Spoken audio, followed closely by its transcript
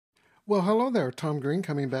Well, hello there. Tom Green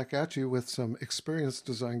coming back at you with some experience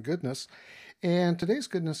design goodness. And today's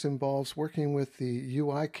goodness involves working with the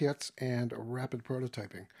UI kits and rapid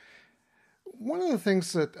prototyping. One of the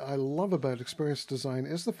things that I love about experience design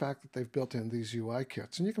is the fact that they've built in these UI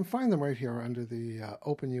kits. And you can find them right here under the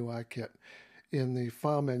Open UI kit in the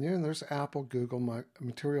File menu. And there's Apple, Google,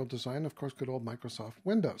 Material Design, of course, good old Microsoft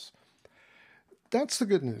Windows. That's the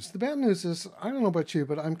good news. The bad news is, I don't know about you,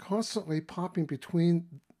 but I'm constantly popping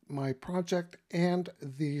between my project and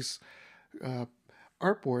these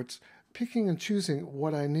artboards, picking and choosing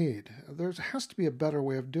what I need. There has to be a better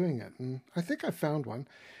way of doing it, and I think I found one.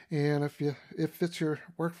 And if it fits your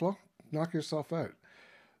workflow, knock yourself out.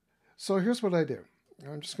 So here's what I do.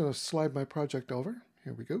 I'm just going to slide my project over.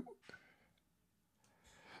 Here we go.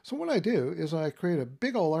 So what I do is I create a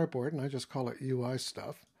big old artboard, and I just call it UI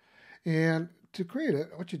stuff. And to create it,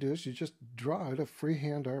 what you do is you just draw out a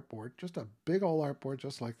freehand artboard, just a big old artboard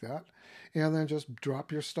just like that, and then just drop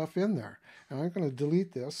your stuff in there. And I'm going to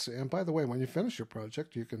delete this. And by the way, when you finish your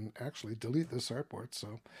project, you can actually delete this artboard,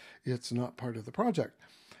 so it's not part of the project.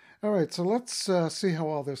 All right, so let's see how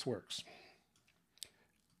all this works.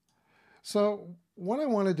 So what I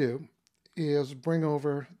want to do is bring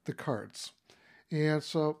over the cards. And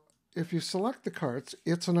so if you select the cards,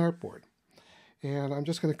 it's an artboard. And I'm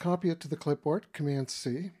just going to copy it to the clipboard, Command-C,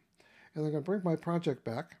 and I'm going to bring my project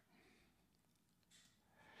back,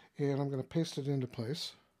 and I'm going to paste it into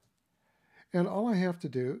place. And all I have to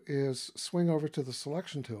do is swing over to the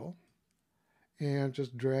selection tool and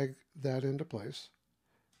just drag that into place.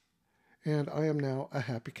 And I am now a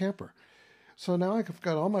happy camper. So now I've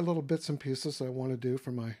got all my little bits and pieces I want to do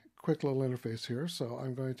for my quick little interface here. So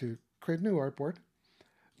I'm going to create a new artboard,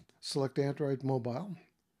 select Android Mobile,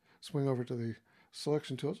 swing over to the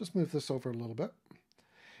selection tool, just move this over a little bit,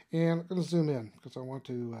 and I'm going to zoom in because I want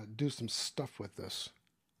to do some stuff with this.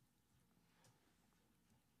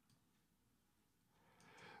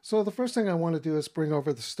 So the first thing I want to do is bring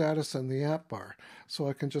over the status and the app bar, so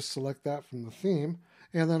I can just select that from the theme,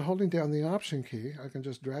 and then holding down the option key I can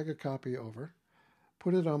just drag a copy over,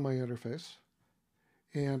 put it on my interface,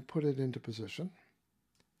 and put it into position,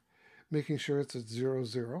 making sure it's at 0,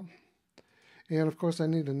 0. And of course I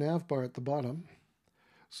need a nav bar at the bottom,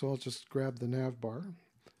 so I'll just grab the nav bar.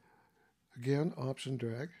 Again, option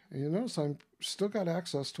drag. And you notice I'm still got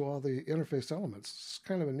access to all the interface elements. It's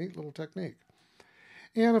kind of a neat little technique.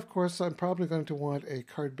 And of course I'm probably going to want a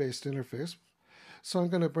card-based interface, so I'm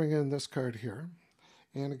going to bring in this card here.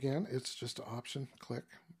 And again, it's just option, click,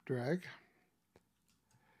 drag.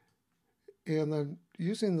 And then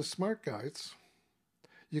using the smart guides,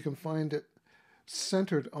 you can find it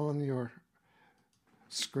centered on your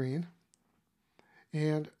screen,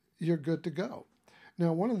 and you're good to go.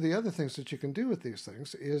 Now, one of the other things that you can do with these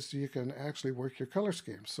things is you can actually work your color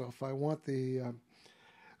scheme. So if I want the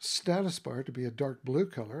status bar to be a dark blue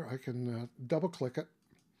color, I can double click it,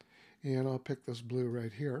 and I'll pick this blue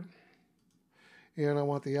right here. And I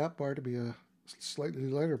want the app bar to be a slightly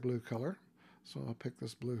lighter blue color, so I'll pick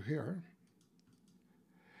this blue here.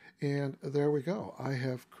 And there we go. I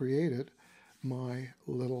have created my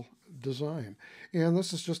little design. And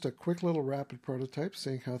this is just a quick little rapid prototype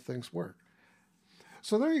seeing how things work.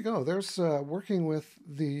 So there you go. There's working with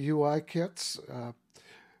the UI kits.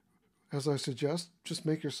 As I suggest, just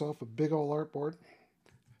make yourself a big old artboard.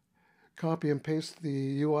 Copy and paste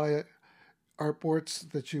the UI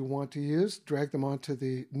artboards that you want to use. Drag them onto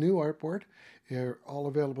the new artboard. They're all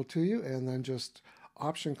available to you. And then just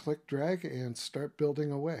option click, drag, and start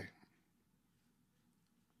building away.